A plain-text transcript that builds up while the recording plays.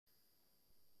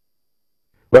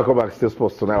Welcome back to Still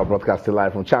Sports Tonight, broadcasting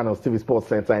live from Channels TV Sports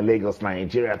Center in Lagos,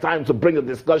 Nigeria. Time to bring the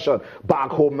discussion back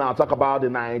home now. Talk about the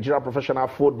Nigeria Professional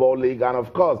Football League and,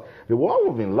 of course, the one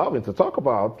we've been loving to talk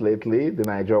about lately, the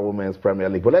Nigeria Women's Premier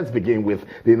League. But let's begin with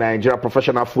the Nigeria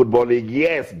Professional Football League.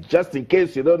 Yes, just in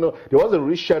case you don't know, there was a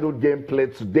rescheduled game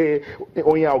played today.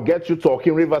 Only I'll get you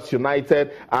talking Rivers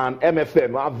United and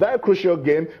MFM. A very crucial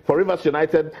game for Rivers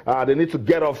United. They need to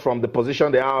get off from the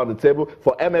position they are on the table.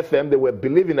 For MFM, they were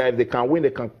believing that if they can win, they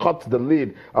can cut the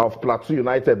lead of Plateau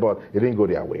United, but it didn't go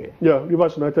their way. Yeah,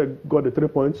 Rivers United got the 3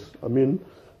 points. I mean,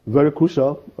 very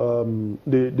crucial.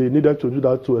 They needed to do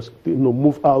that to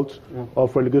move out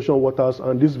of relegation waters,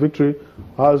 and this victory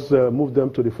has moved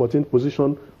them to the 14th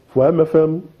position. For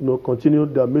MFM,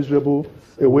 continued their miserable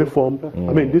away form.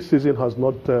 I mean, this season has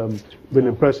not been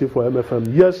impressive for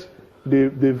MFM. Yes,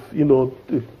 they've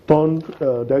turned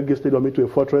Degge Stadium into a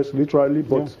fortress, literally,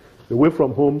 but away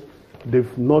from home,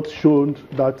 they've not shown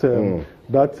that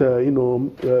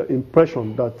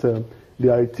impression that they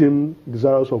are a team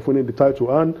desirous of winning the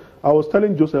title. And I was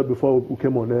telling Joseph before we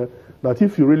came on air that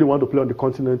if you really want to play on the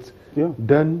continent,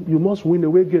 then you must win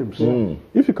away games.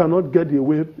 If you cannot get the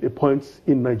away points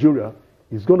in Nigeria,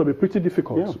 it's going to be pretty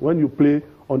difficult when you play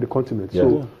on the continent.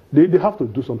 So they have to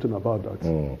do something about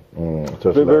that.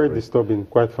 Very disturbing,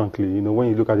 quite frankly. When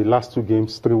you look at the last 2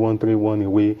 games, 3-1, 3-1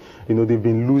 away, they've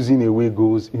been losing away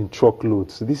goals in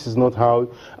truckloads. This is not how,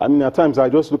 I mean, at times I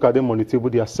just look at them on the table,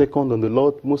 they are second on the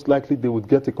lot. Most likely they would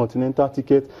get a continental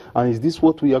ticket. And is this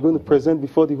what we are going to present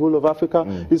before the whole of Africa?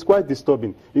 It's quite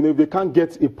disturbing. If they can't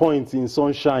get a point in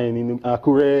Sunshine, in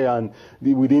Akure and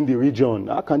within the region,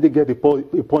 how can they get a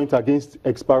point against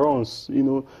Esperance,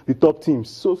 the top teams?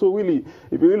 So really,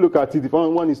 if you really look at it, if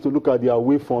one is to look at their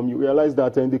away form, you realize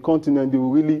that in the continent, they will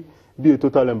really be a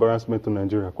total embarrassment to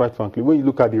Nigeria, quite frankly. When you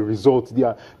look at the results,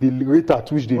 the rate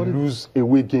at which they lose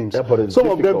away games. Some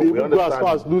of them, they go as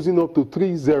far as losing up to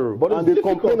 3-0. And they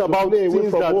complain about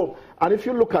things that... Home. And if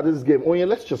you look at this game,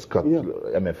 let's just cut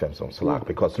MFM some slack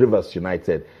because Rivers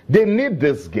United, they need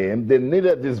this game. They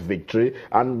needed this victory.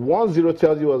 And 1-0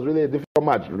 tells you it was really a difficult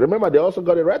match. Remember, they also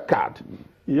got a red card.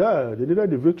 Yeah, they needed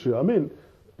the victory. I mean,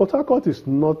 Port Harcourt is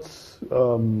not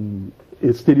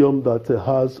a stadium that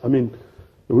has, I mean,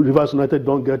 Rivers United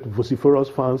don't get vociferous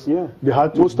fans. They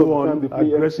had to go on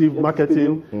aggressive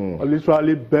marketing,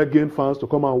 literally begging fans to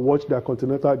come and watch their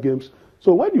continental games.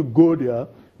 So when you go there,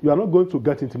 you are not going to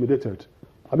get intimidated.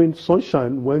 I mean,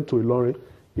 Sunshine went to Ilorin,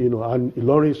 and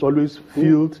Ilorin is always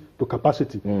filled to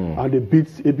capacity, and they beat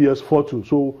ABS 4-2.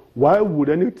 So why would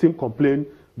any team complain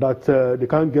that they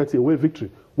can't get a away victory?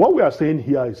 What we are saying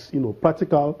here is,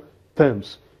 practical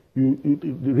terms. The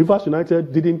Rivers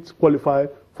United didn't qualify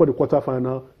for the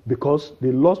quarterfinal because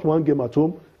they lost 1 game at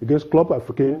home against Club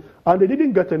Africain, and they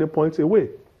didn't get any points away.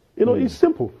 It's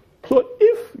simple. So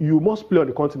if you must play on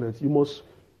the continent, you must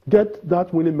get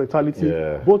that winning mentality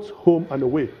both home and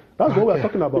away. That's what we're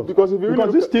talking about. Because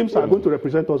these teams are going to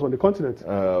represent us on the continent.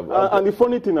 And the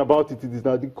funny thing about it is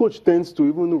that the coach tends to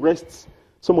even rest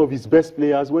some of his best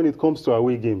players when it comes to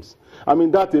away games. I mean,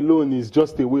 that alone is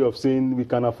just a way of saying we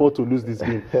can afford to lose this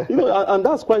game. And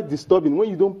that's quite disturbing when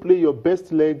you don't play your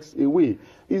best legs away.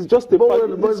 It's just a but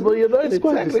you're not in a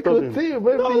technical team.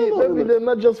 Maybe they're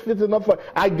not just fit enough for.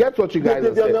 I get what you guys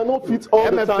are saying. They're not fit all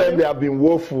the time. They have been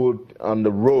woeful on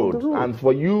the road. And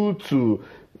for you to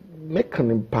make an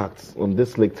impact on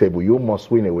this league table, you must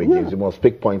win away games. You must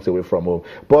pick points away from home.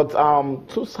 But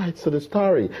 2 sides to the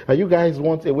story. And you guys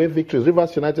want away victories.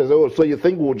 Rivers United says, so you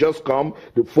think we'll just come,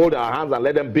 fold our hands and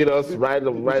let them beat us right?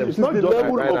 It's not the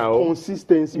level of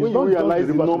consistency when you realize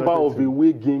the number of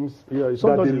away games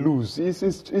that they lose.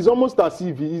 It's almost as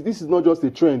if this is not just a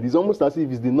trend. It's almost as if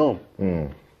it's the norm.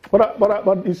 But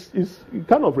it's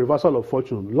kind of reversal of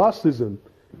fortune. Last season,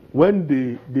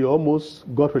 when they almost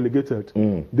got relegated,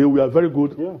 they were very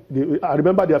good. I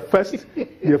remember their first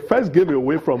game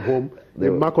away from home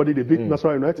in Makurdi, they beat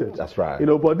Nasarawa United. That's right.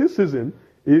 But this season,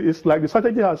 it's like the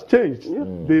strategy has changed.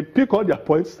 They pick all their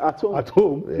points at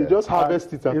home. They just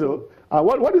harvest it at home. And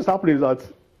what is happening is that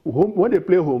when they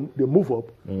play home, they move up.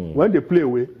 When they play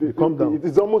away, they come down.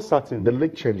 It's almost certain. The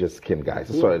league changes skin, guys.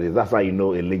 That's what it is. That's how you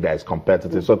know a league that is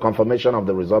competitive. So confirmation of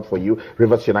the result for you.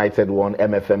 Rivers United won,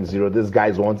 MFM 0. These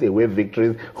guys want away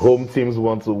victories. Home teams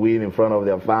want to win in front of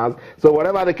their fans. So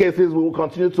whatever the case is, we will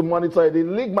continue to monitor it. The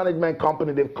league management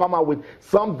company, they've come out with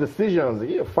some decisions.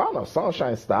 You're a fan of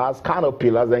Sunshine Stars, Kano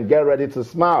Pillars, and get ready to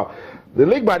smile. The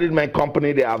league management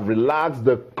company, they have relaxed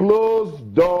the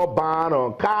closed door ban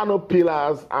on Kano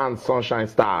Pillars and Sunshine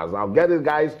Stars. I'll get the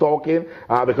guys talking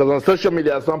because on social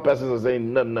media, some persons are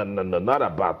saying, no, not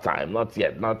about time. Not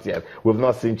yet. We've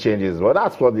not seen changes. Well,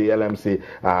 that's what the LMC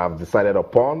have decided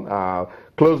upon.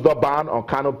 Closed door ban on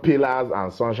Kano Pillars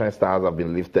and Sunshine Stars have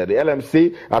been lifted. The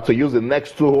LMC had to use the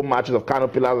next 2 home matches of Kano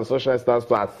Pillars and Sunshine Stars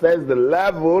to assess the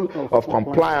level of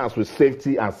compliance with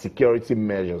safety and security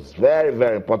measures. Very,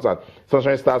 very important.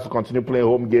 Sunshine Stars will continue playing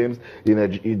home games in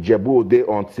Ijebu-Ode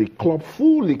until club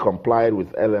fully complied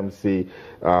with LMC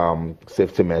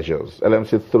safety measures.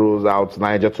 LMC throws out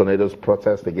Niger Tornadoes'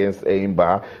 protest against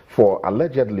Eimba for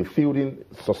allegedly fielding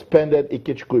suspended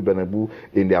Ikechukwu Ibenebu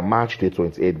in their March Day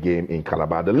 28 game in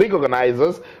Calabar. The league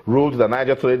organizers ruled the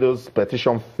Niger Tornadoes'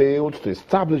 petition failed to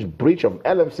establish breach of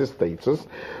LMC status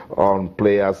on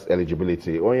players'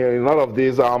 eligibility. In all of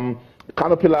these,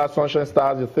 Kano Pillars, Sunshine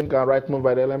Stars, you think are right move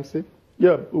by the LMC?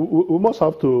 Yeah, we must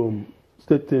have to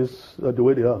state things the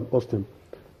way they are, Austin.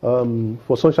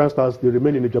 For Sunshine Stars, they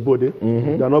remain in Ijebu-Ode.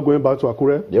 They are not going back to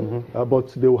Akure. Yep. But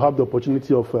they will have the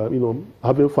opportunity of,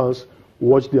 having fans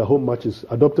watch their home matches,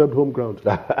 adopted home ground.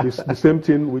 The same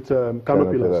thing with Kano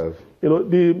Pillars.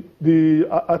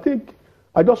 I think,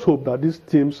 I just hope that these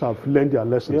teams have learned their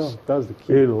lessons. Yeah, that's the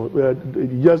key.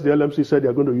 Yes, the LMC said they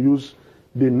are going to use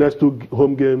the next 2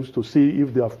 home games to see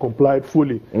if they have complied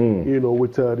fully,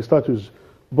 with the status.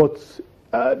 But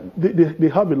they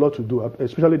have a lot to do,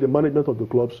 especially the management of the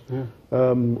clubs,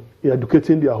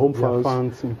 educating their home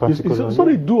fans. In particular, it's not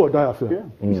a do or die affair.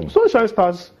 Sunshine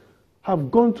Stars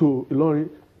have gone to Ilorin.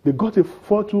 They got a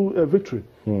 4-2 victory.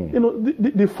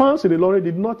 The fans in Ilorin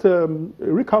did not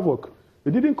wreak havoc.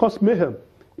 They didn't cause mayhem.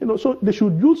 So they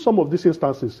should use some of these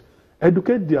instances,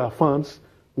 educate their fans.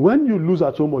 When you lose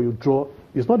at home or you draw,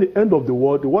 it's not the end of the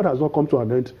world. The world has not come to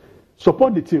an end.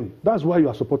 Support the team. That's why you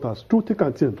are supporters, through thick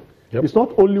and thin. Yep. It's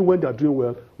not only when they are doing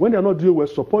well. When they are not doing well,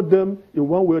 support them in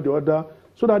one way or the other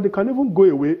so that they can even go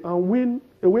away and win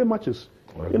away matches.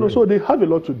 So they have a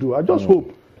lot to do. I just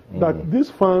hope that these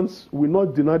fans will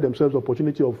not deny themselves the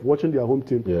opportunity of watching their home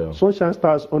team. Yeah. Sunshine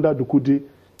Stars under Dukudi,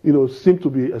 seem to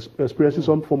be experiencing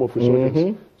some form of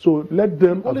resurgence. So let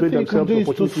them avail themselves the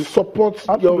opportunity to support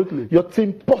your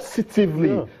team positively.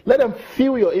 Yeah. Let them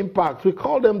feel your impact. We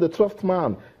call them the 12th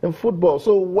man in football.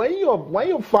 So when your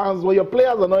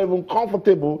players are not even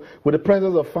comfortable with the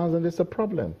presence of fans, then there's a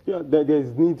problem. Yeah, there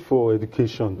is need for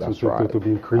education to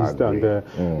be increased,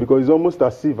 and because it's almost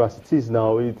as if, as it is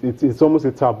now, it's almost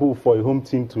a taboo for a home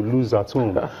team to lose at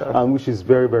home, and which is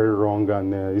very, very wrong,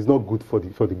 and it's not good for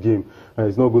the game.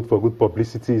 It's not good for good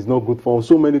publicity. It's not good for on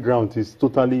so many grounds. It's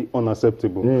totally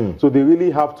unacceptable. So they really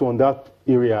have to, on that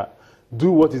area, do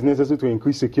what is necessary to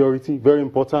increase security. Very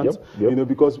important. Yep.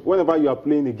 Because whenever you are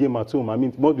playing a game at home,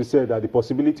 it must be said that the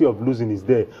possibility of losing is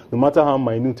there, no matter how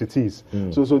minute it is.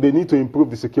 So they need to improve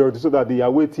the security so that the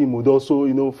away team would also,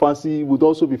 would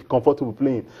also be comfortable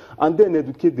playing. And then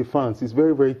educate the fans is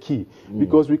very, very key,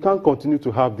 because we can't continue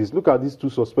to have this. Look at these 2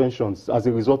 suspensions as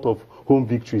a result of home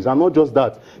victories. And not just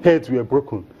that, heads were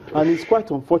broken. And it's quite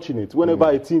unfortunate. Whenever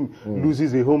a team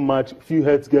loses a home match, few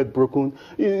heads get broken.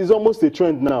 It's almost a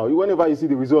trend now. Whenever you see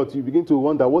the result, you begin to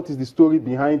wonder what is the story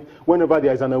behind. Whenever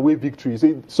there is an away victory, you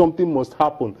say something must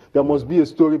happen. There must be a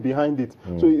story behind it.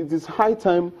 So it is high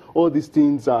time all these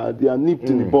things they are nipped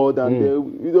in the bud,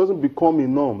 and it doesn't become a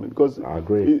norm, because I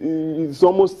agree. It's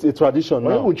almost a tradition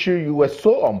now. With you were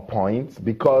so on point,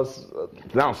 because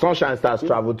now Sunshine Stars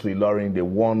traveled to Ilorin. They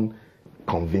won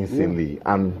convincingly,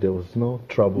 and there was no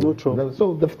trouble.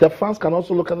 So the fans can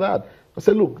also look at that. I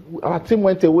said, look, our team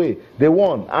went away. They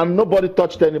won, and nobody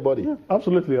touched anybody. Yeah,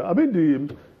 absolutely.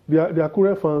 The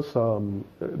Akure fans,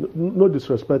 no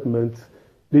disrespect meant,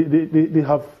 they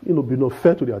have been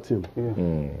unfair to their team.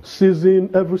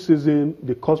 Every season,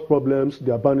 they cause problems.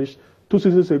 They are banished. 2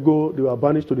 seasons ago, they were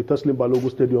banished to the Teslim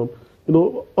Balogun Stadium,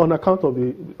 on account of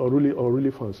the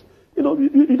unruly fans.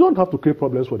 You don't have to create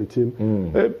problems for the team.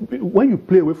 When you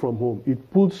play away from home,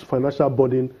 it puts financial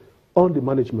burden on the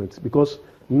management, because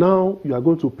now you are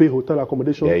going to pay hotel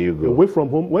accommodation away from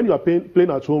home. When you are playing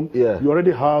at home, you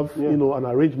already have an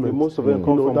arrangement. Most of them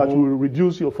come from that home. will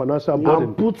reduce your financial burden.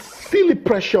 And put silly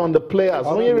pressure on the players.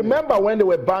 When you remember when they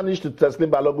were banished to Teslim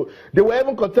Balogun, they were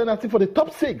even contending for the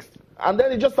top 6. And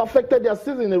then it just affected their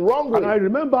season in the wrong way. And I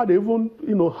remember they even,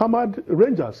 hammered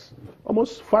Rangers,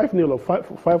 almost 5-0 or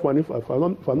 5-1,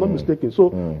 if I'm not mistaken.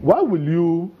 So why will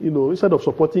you, instead of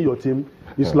supporting your team,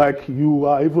 it's like you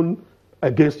are even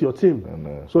against your team.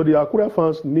 So the Akure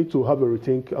fans need to have a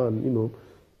rethink and,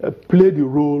 play the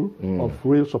role of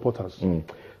real supporters.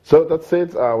 So that's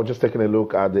it. We're just taking a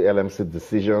look at the LMC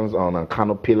decisions on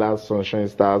Kano Pillars, Sunshine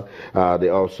Stars. They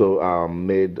also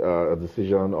made a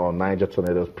decision on Niger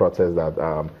Tornadoes protest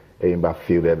that Aimba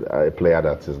fielded a player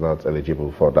that is not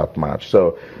eligible for that match.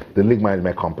 So the league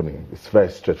management company is very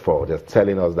straightforward. They're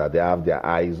telling us that they have their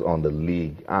eyes on the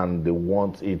league and they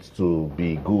want it to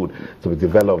be good, to be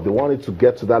developed. They want it to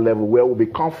get to that level where we'll be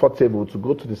comfortable to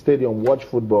go to the stadium, watch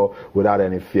football without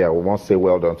any fear. We won't say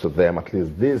well done to them. At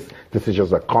least these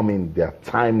decisions are coming, they're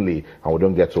timely, and we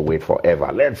don't get to wait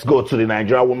forever. Let's go to the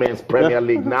Nigeria Women's Premier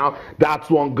League now. That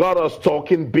one got us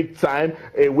talking big time.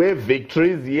 Away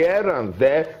victories here and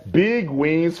there. Big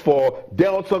wins for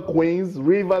Delta Queens.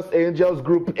 Rivers Angels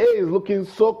Group A is looking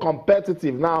so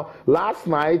competitive. Now, last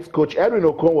night, Coach Edwin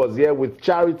Okon was here with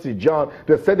Charity John.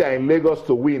 They said they're in Lagos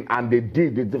to win, and they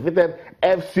did. They defeated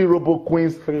FC Robo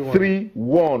Queens 3-1.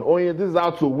 Oh, yeah, this is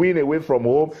how to win away from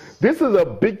home. This is a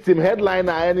big team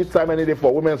headliner anytime, any day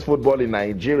for women's football in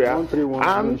Nigeria.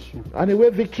 And away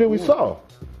victory we saw.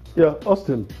 Yeah,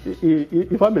 Austin,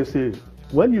 if I may say,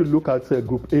 when you look at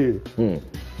Group A,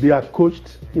 they are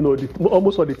coached,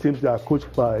 almost all the teams, they are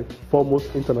coached by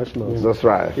foremost internationals. That's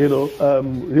right.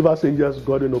 Rivers Angels,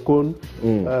 Gordon Okon,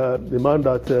 the man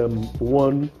that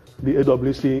won the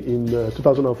AWC in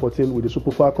 2014 with the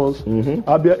Super Falcons.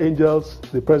 Abia Angels,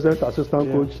 the president,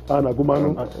 assistant coach, Anna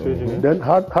Gumanu. Then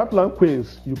Heartland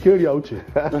Queens, Ukeri Auchi,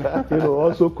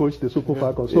 also coached the Super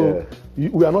Falcons. So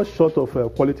we are not short of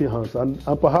quality hands. And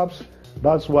perhaps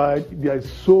that's why there is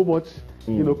so much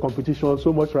competition,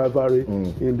 so much rivalry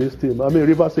in this team. I mean,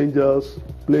 Rivers Angels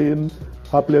playing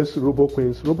hapless Robo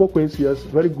Queens. Robo Queens, yes,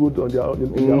 very good on their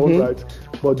in their own right,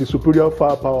 but the superior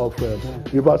firepower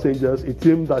of Rivers Angels, a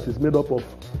team that is made up of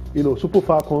Super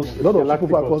Falcons, a lot of Super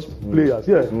Falcons players.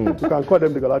 You can call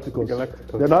them the Galacticos.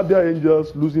 Then Abia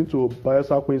Angels losing to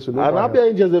Bayelsa Queens. And Abia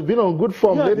Angels have been on good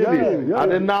form lately.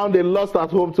 And then now they lost at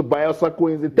home to Bayelsa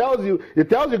Queens. It tells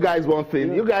you guys one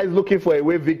thing. You guys looking for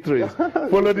away victories.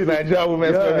 Follow the Nigeria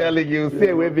Women's Premier League. You'll see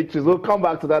away victories. We'll come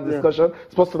back to that discussion.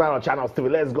 Sports Tonight on Channels TV.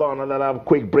 Let's go on another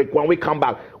quick break. When we come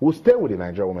back, we'll stay with the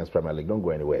Nigeria Women's Premier League. Don't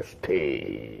go anywhere.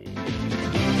 Stay.